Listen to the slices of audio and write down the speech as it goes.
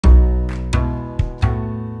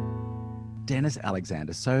Dennis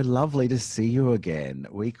Alexander, so lovely to see you again.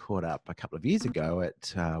 We caught up a couple of years ago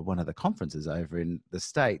at one of the conferences over in the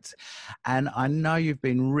States, and I know you've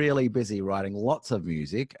been really busy writing lots of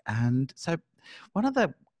music. And so one of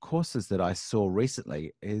the courses that I saw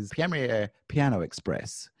recently is Piano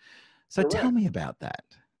Express. So Correct. tell me about that.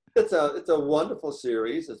 It's a wonderful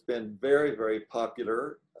series. It's been very, very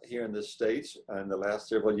popular here in the States in the last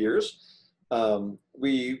several years.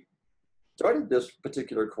 We started this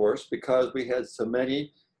particular course because we had so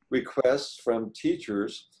many requests from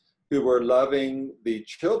teachers who were loving the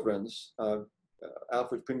children's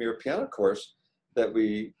Alfred's Premier Piano course that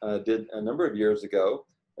we did a number of years ago.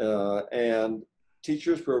 And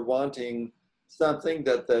teachers were wanting something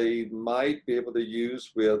that they might be able to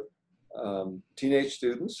use with teenage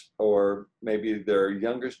students, or maybe their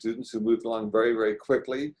younger students who moved along very, very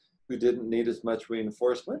quickly, who didn't need as much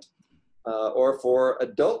reinforcement, or for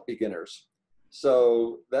adult beginners.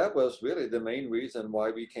 So that was really the main reason why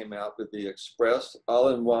we came out with the Express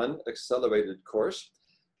all-in-one accelerated course,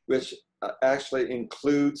 which actually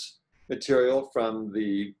includes material from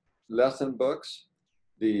the lesson books,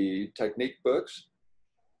 the technique books,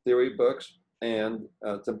 theory books, and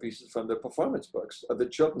some pieces from the performance books of the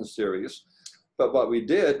children's series. But what we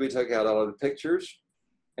did, we took out all of the pictures,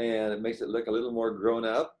 and it makes it look a little more grown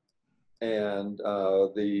up, and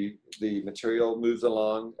the material moves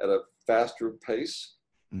along at a faster pace.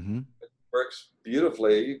 Mm-hmm. It works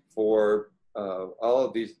beautifully for all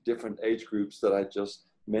of these different age groups that I just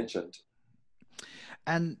mentioned.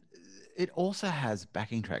 And it also has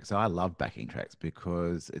backing tracks. So I love backing tracks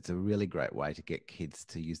because it's a really great way to get kids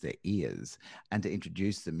to use their ears and to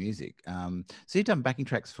introduce the music. So you've done backing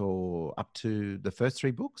tracks for up to the first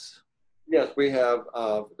three books? Yes, we have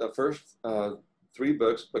the first three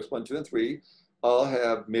books, books 1, 2, and 3, all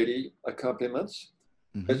have MIDI accompaniments,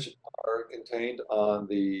 Mm-hmm. which are contained on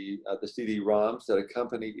the CD-ROMs that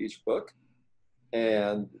accompany each book.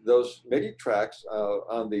 And those MIDI tracks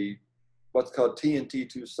on the what's called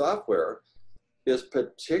TNT2 software is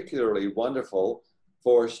particularly wonderful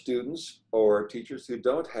for students or teachers who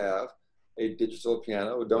don't have a digital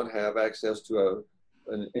piano, who don't have access to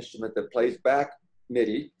an instrument that plays back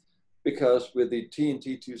MIDI, because with the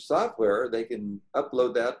TNT2 software, they can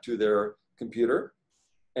upload that to their computer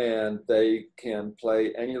and they can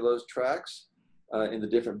play any of those tracks in the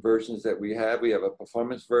different versions that we have. We have a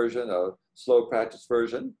performance version, a slow practice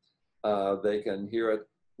version. They can hear it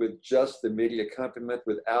with just the MIDI accompaniment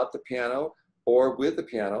without the piano or with the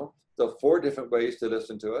piano. So 4 different ways to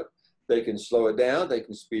listen to it. They can slow it down, they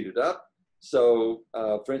can speed it up. So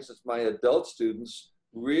for instance, my adult students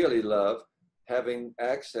really love having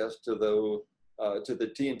access to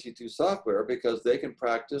the TNT2 software because they can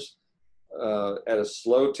practice at a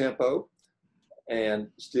slow tempo and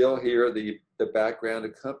still hear the background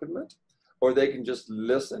accompaniment, or they can just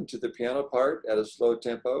listen to the piano part at a slow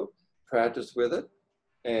tempo, practice with it,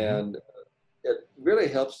 and it really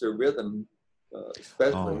helps their rhythm,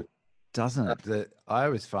 especially. Oh, doesn't it? I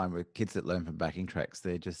always find with kids that learn from backing tracks,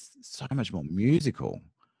 they're just so much more musical.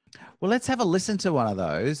 Well, let's have a listen to one of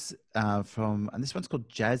those and this one's called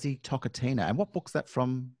Jazzy Tocatina. And what book's that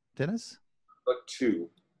from, Dennis? Book 2.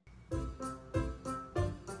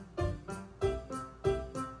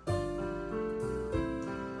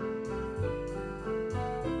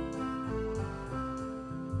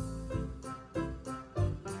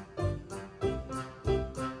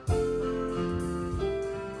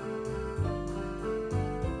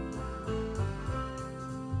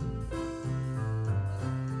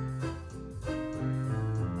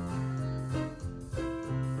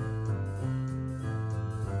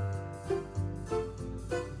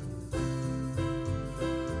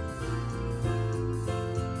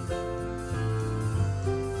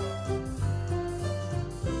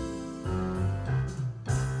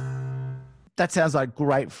 That sounds like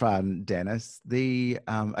great fun, Dennis. The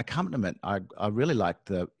accompaniment, I really like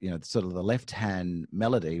the, sort of the left-hand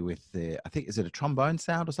melody with I think, is it a trombone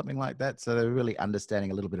sound or something like that? So they're really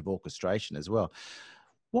understanding a little bit of orchestration as well.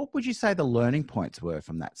 What would you say the learning points were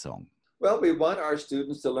from that song? Well, we want our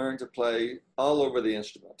students to learn to play all over the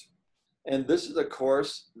instrument. And this is a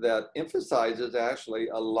course that emphasizes actually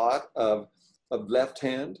a lot of left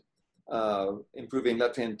hand, improving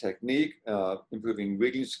left hand technique, improving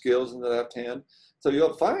reading skills in the left hand. So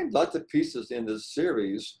you'll find lots of pieces in this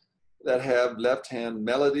series that have left hand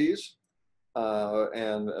melodies,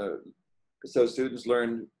 so students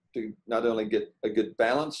learn to not only get a good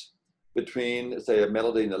balance between, say, a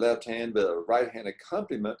melody in the left hand, but a right hand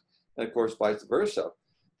accompaniment, and of course vice versa.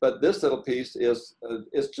 But this little piece is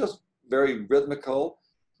just very rhythmical.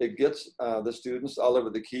 It gets the students all over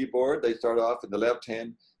the keyboard. They start off in the left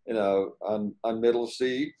hand on middle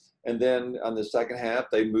C. And then on the second half,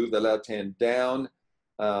 they move the left hand down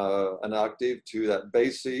an octave to that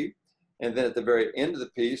bass C. And then at the very end of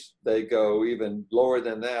the piece, they go even lower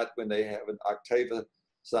than that when they have an octava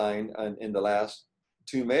sign in the last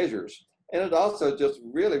two measures. And it also just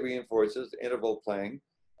really reinforces the interval playing,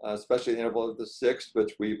 especially the interval of the sixth,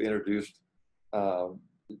 which we've introduced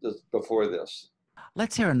just before this.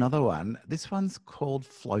 Let's hear another one. This one's called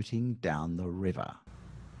Floating Down the River.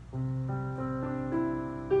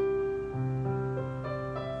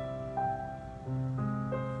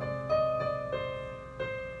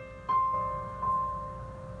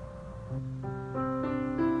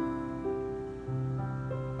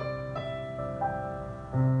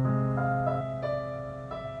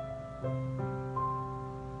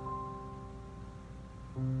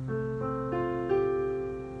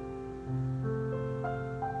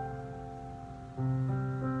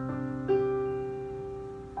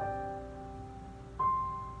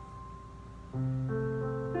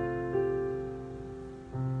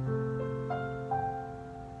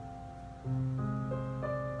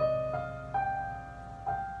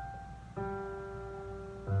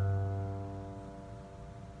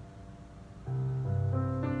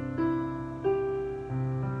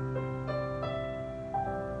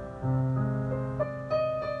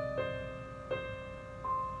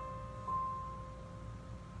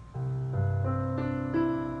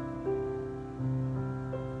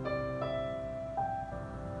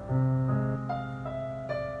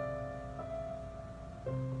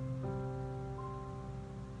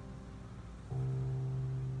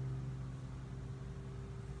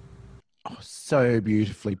 Oh, so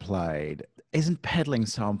beautifully played. Isn't pedaling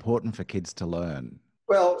so important for kids to learn?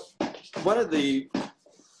 Well, one of the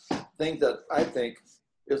things that I think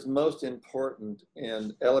is most important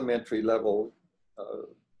in elementary level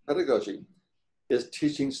pedagogy is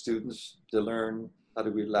teaching students to learn how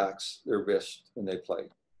to relax their wrist when they play.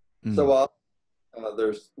 So often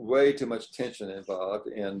there's way too much tension involved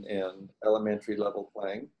in elementary level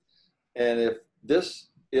playing. And if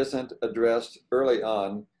this isn't addressed early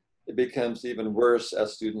on, it becomes even worse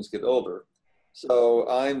as students get older. So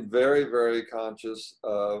I'm very, very conscious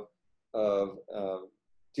of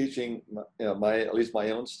teaching at least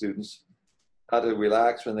my own students how to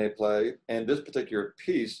relax when they play. And this particular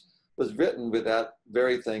piece was written with that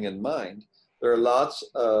very thing in mind. There are lots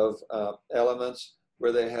of elements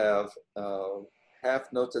where they have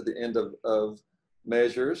half notes at the end of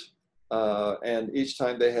measures. And each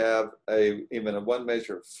time they have even a one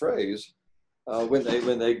measure phrase,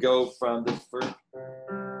 when they go from this first,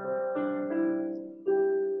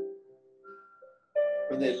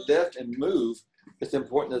 when they lift and move, it's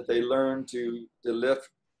important that they learn to lift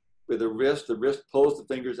with the wrist. The wrist pulls the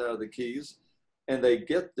fingers out of the keys, and they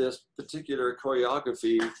get this particular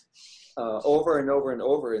choreography over and over and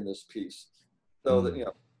over in this piece. So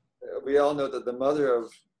that, we all know that the mother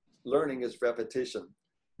of learning is repetition.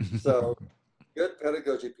 So good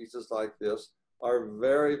pedagogy pieces like this are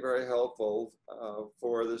very, very helpful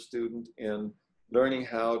for the student in learning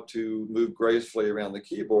how to move gracefully around the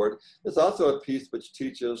keyboard. It's also a piece which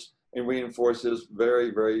teaches and reinforces very,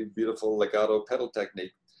 very beautiful legato pedal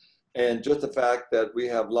technique. And just the fact that we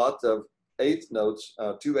have lots of eighth notes,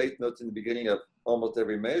 2 eighth notes in the beginning of almost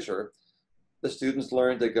every measure, the students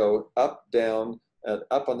learn to go up, down,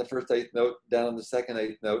 up on the first eighth note, down on the second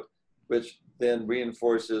eighth note, which then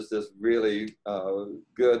reinforces this really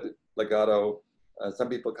good legato, some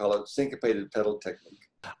people call it syncopated pedal technique.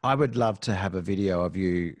 I would love to have a video of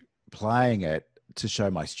you playing it to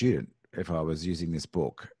show my student if I was using this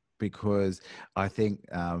book, because I think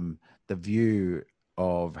the view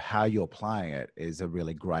of how you're playing it is a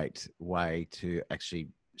really great way to actually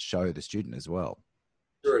show the student as well.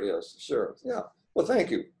 Sure it is. Sure. Yeah. Well,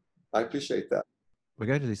 thank you. I appreciate that. We're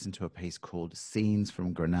going to listen to a piece called Scenes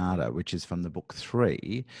from Granada, which is from the book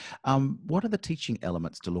 3. What are the teaching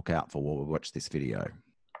elements to look out for while we watch this video?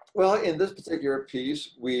 Well, in this particular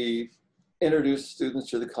piece, we introduce students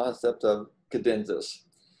to the concept of cadenzas.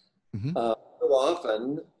 So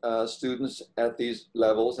often, students at these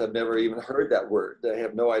levels have never even heard that word. They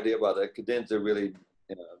have no idea what a cadenza really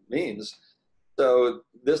means. So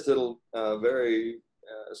this little very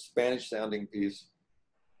Spanish-sounding piece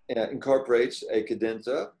incorporates a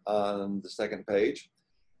cadenza on the second page.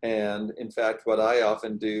 And in fact, what I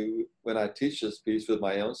often do when I teach this piece with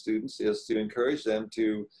my own students is to encourage them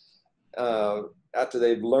to, after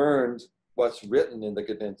they've learned what's written in the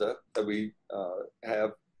cadenza that we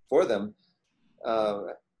have for them,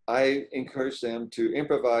 I encourage them to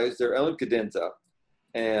improvise their own cadenza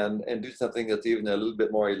and do something that's even a little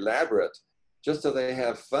bit more elaborate, just so they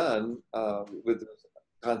have fun with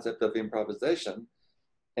concept of improvisation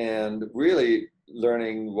and really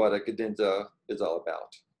learning what a cadenza is all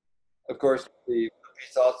about. Of course, the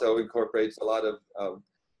piece also incorporates a lot of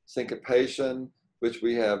syncopation, which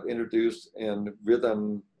we have introduced in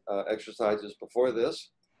rhythm exercises before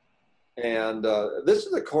this. And this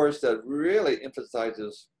is a course that really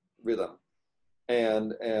emphasizes rhythm.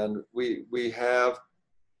 And we have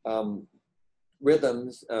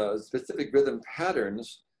rhythms, specific rhythm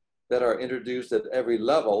patterns that are introduced at every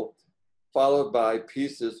level, followed by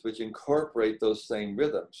pieces which incorporate those same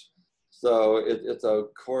rhythms. So it's a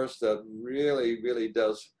course that really, really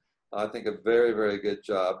does, I think, a very, very good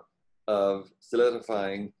job of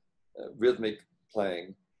solidifying rhythmic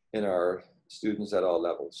playing in our students at all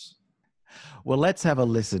levels. Well, let's have a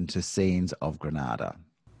listen to Scenes of Granada.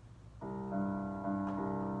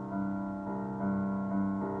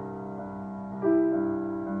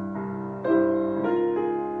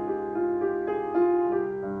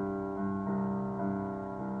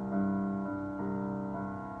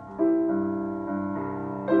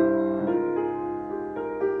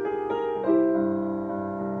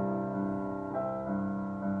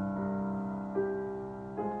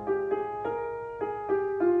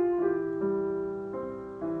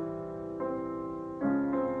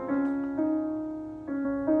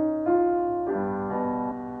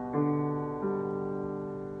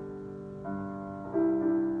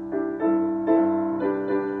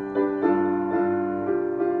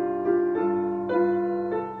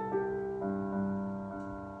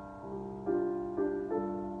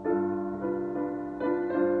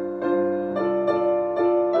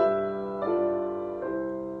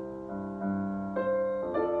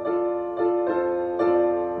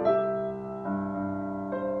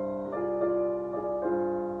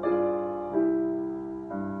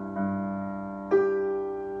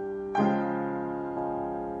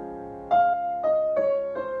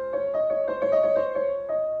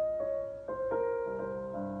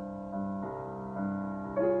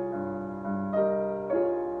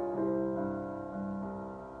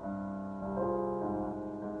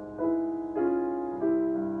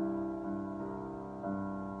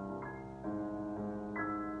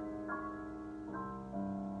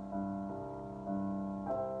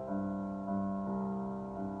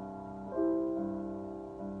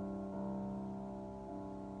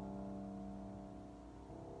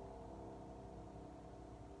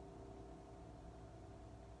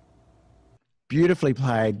 Beautifully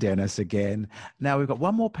played, Dennis, again. Now we've got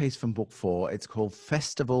one more piece from book 4. It's called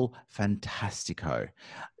Festival Fantastico.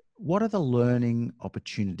 What are the learning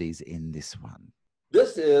opportunities in this one?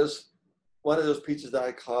 This is one of those pieces that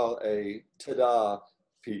I call a ta-da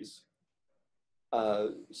piece.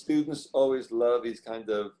 Students always love these kind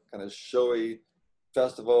of showy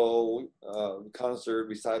festival, concert,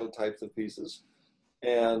 recital types of pieces.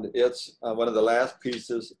 And it's one of the last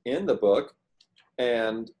pieces in the book.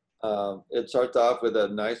 And it starts off with a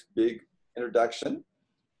nice big introduction.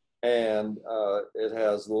 And it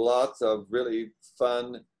has lots of really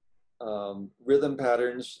fun rhythm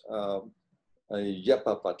patterns.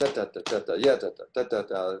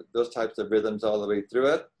 Those types of rhythms all the way through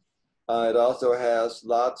it. It also has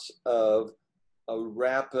lots of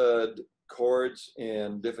rapid chords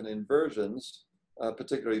in different inversions,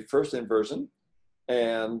 particularly first inversion.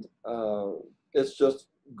 And it's just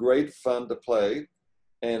great fun to play,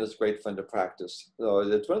 and it's great fun to practice. So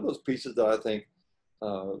it's one of those pieces that I think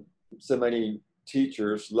so many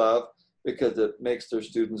teachers love because it makes their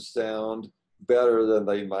students sound better than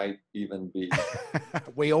they might even be.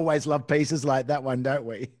 We always love pieces like that one, don't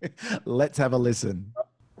we? Let's have a listen.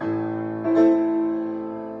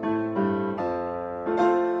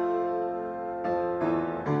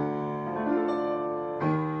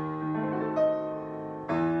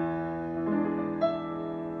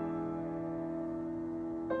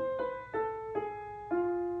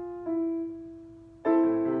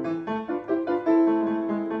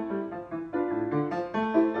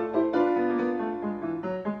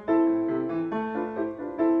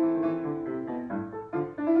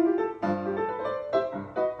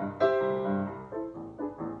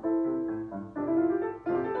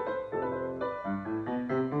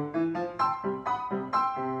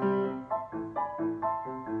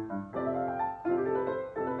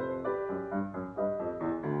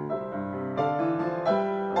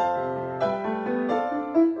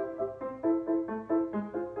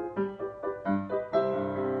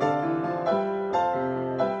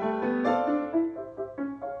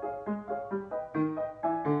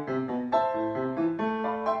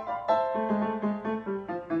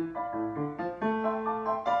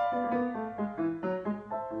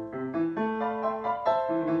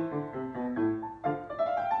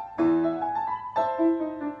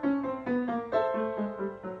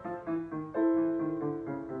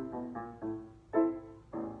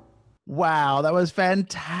 Wow, that was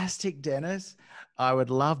fantastic, Dennis. I would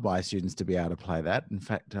love my students to be able to play that. In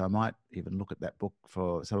fact, I might even look at that book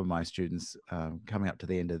for some of my students coming up to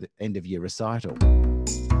the end of year recital.